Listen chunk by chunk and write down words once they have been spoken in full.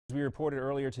We reported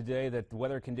earlier today that the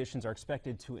weather conditions are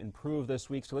expected to improve this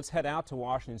week. So let's head out to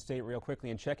Washington State real quickly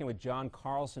and check in with John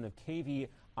Carlson of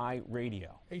KVI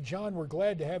Radio. Hey, John, we're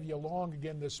glad to have you along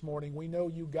again this morning. We know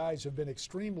you guys have been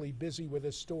extremely busy with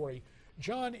this story.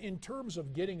 John, in terms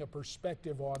of getting a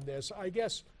perspective on this, I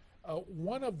guess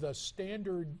one of the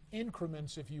standard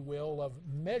increments, if you will, of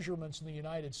measurements in the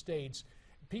United States,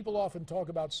 people often talk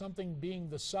about something being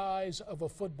the size of a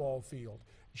football field.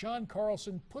 John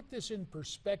Carlson, put this in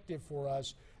perspective for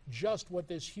us, just what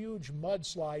this huge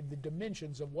mudslide, the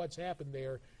dimensions of what's happened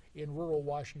there in rural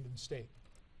Washington State.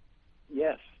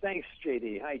 Yes, thanks,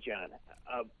 JD. Hi, John.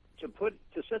 To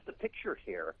set the picture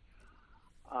here,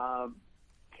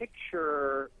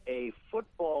 picture a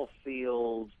football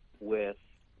field with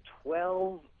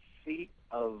 12 feet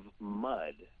of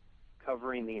mud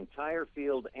covering the entire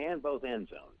field and both end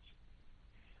zones.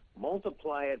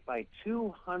 Multiply it by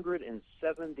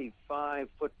 275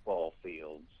 football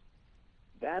fields.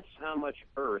 That's how much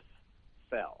earth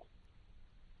fell.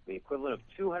 The equivalent of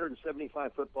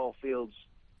 275 football fields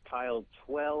piled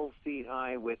 12 feet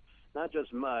high with not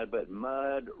just mud, but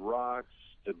mud, rocks,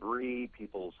 debris,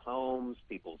 people's homes,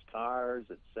 people's cars,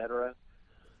 etc.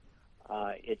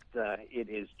 It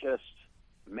is just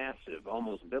massive,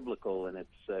 almost biblical in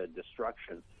its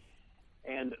destruction.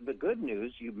 And the good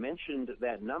news, you mentioned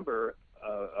that number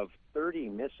of 30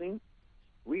 missing.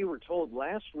 We were told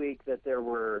last week that there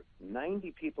were 90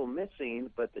 people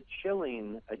missing, but the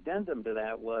chilling addendum to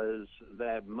that was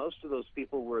that most of those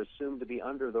people were assumed to be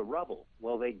under the rubble.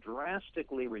 Well, they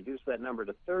drastically reduced that number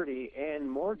to 30, and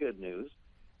more good news,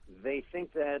 they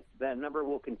think that that number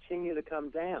will continue to come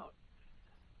down.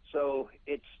 So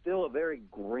it's still a very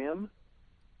grim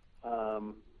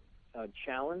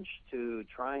challenge to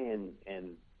try and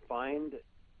find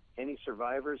any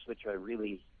survivors, which I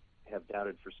really have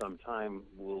doubted for some time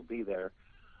will be there.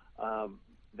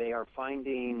 They are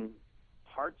finding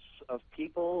parts of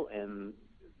people, and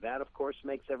that, of course,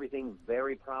 makes everything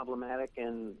very problematic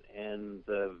and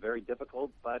very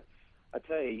difficult. But I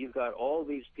tell you, you've got all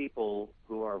these people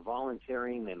who are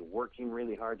volunteering and working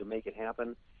really hard to make it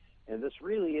happen. And this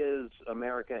really is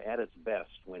America at its best,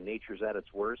 when nature's at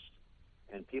its worst,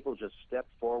 and people just step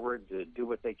forward to do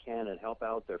what they can and help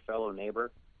out their fellow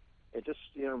neighbor. It just,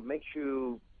 makes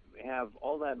you have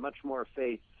all that much more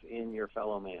faith in your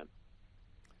fellow man.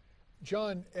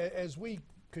 John, as we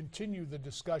continue the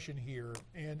discussion here,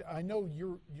 and I know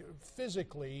you're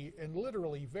physically and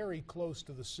literally very close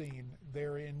to the scene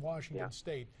there in Washington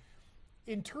State,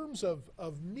 in terms of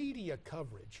media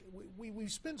coverage, we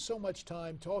spend so much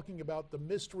time talking about the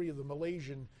mystery of the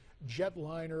Malaysian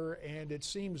jetliner, and it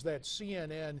seems that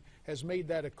CNN has made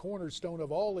that a cornerstone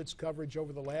of all its coverage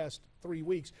over the last 3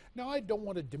 weeks. Now, I don't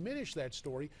want to diminish that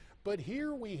story, but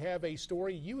here we have a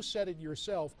story, you said it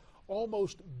yourself,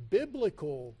 almost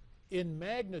biblical in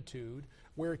magnitude,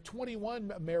 where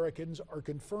 21 Americans are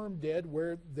confirmed dead,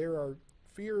 where there are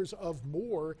fears of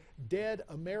more dead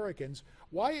Americans.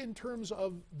 Why, in terms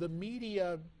of the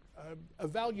media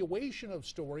evaluation of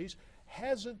stories,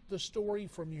 hasn't the story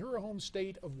from your home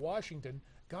state of Washington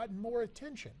gotten more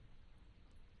attention?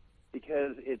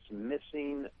 Because it's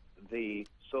missing the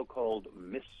so-called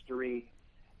mystery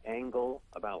angle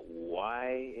about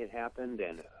why it happened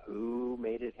and who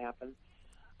made it happen.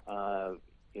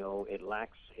 It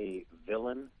lacks a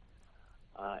villain,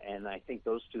 and I think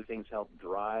those two things help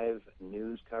drive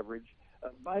news coverage.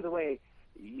 By the way,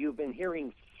 you've been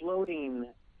hearing floating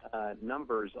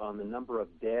numbers on the number of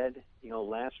dead.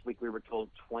 Last week we were told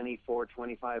 24,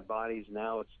 25 bodies.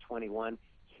 Now it's 21.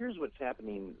 Here's what's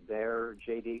happening there,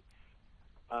 JD.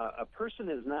 A person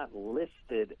is not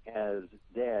listed as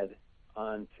dead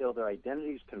until their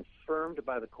identity is confirmed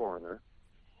by the coroner.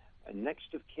 A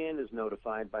next of kin is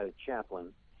notified by the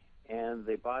chaplain, and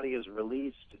the body is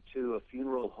released to a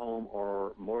funeral home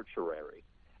or mortuary.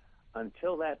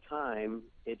 Until that time,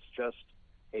 it's just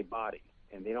a body,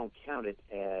 and they don't count it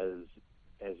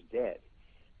as dead.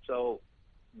 So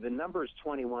the number is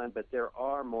 21, but there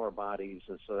are more bodies,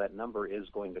 and so that number is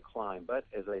going to climb. But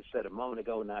as I said a moment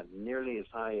ago, not nearly as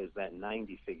high as that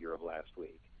 90 figure of last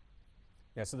week.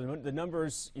 Yeah, so the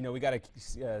numbers, we got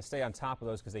to stay on top of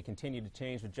those because they continue to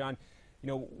change. But John,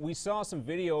 we saw some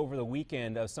video over the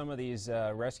weekend of some of these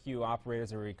rescue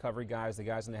operators, the recovery guys, the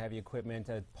guys in the heavy equipment,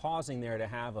 pausing there to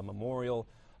have a memorial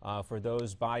for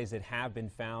those bodies that have been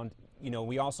found.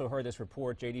 We also heard this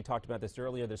report, JD talked about this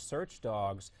earlier, the search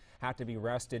dogs have to be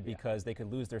rested because they could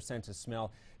lose their sense of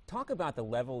smell. Talk about the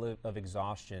level of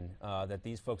exhaustion that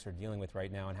these folks are dealing with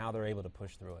right now and how they're able to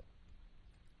push through it.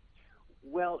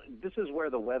 Well, this is where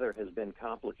the weather has been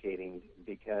complicating,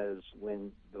 because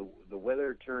when the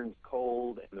weather turns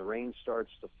cold and the rain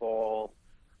starts to fall,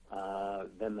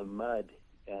 then the mud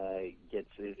gets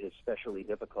especially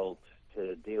difficult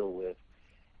to deal with.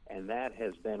 And that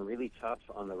has been really tough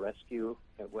on the rescue,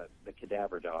 the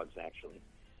cadaver dogs actually.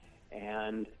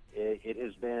 And it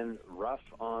has been rough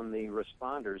on the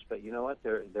responders, but you know what?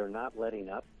 They're not letting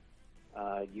up.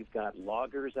 You've got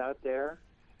loggers out there.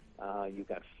 You've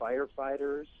got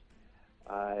firefighters.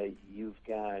 You've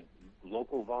got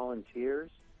local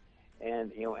volunteers.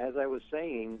 And, you know, as I was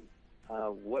saying,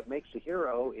 what makes a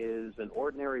hero is an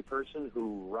ordinary person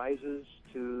who rises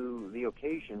to the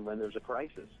occasion when there's a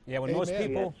crisis. Yeah,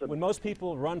 when most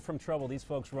people run from trouble, these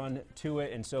folks run to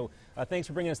it. And so thanks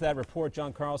for bringing us that report,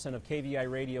 John Carlson of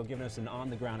KVI Radio, giving us an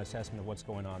on-the-ground assessment of what's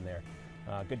going on there.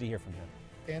 Good to hear from him.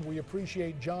 And we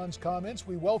appreciate John's comments.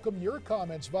 We welcome your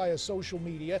comments via social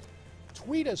media.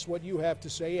 Tweet us what you have to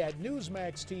say at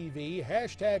Newsmax TV,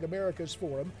 hashtag America's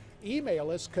Forum.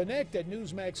 Email us,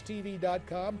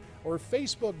 connect@newsmaxtv.com or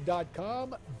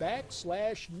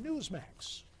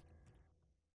facebook.com/Newsmax.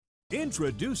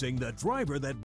 Introducing the driver that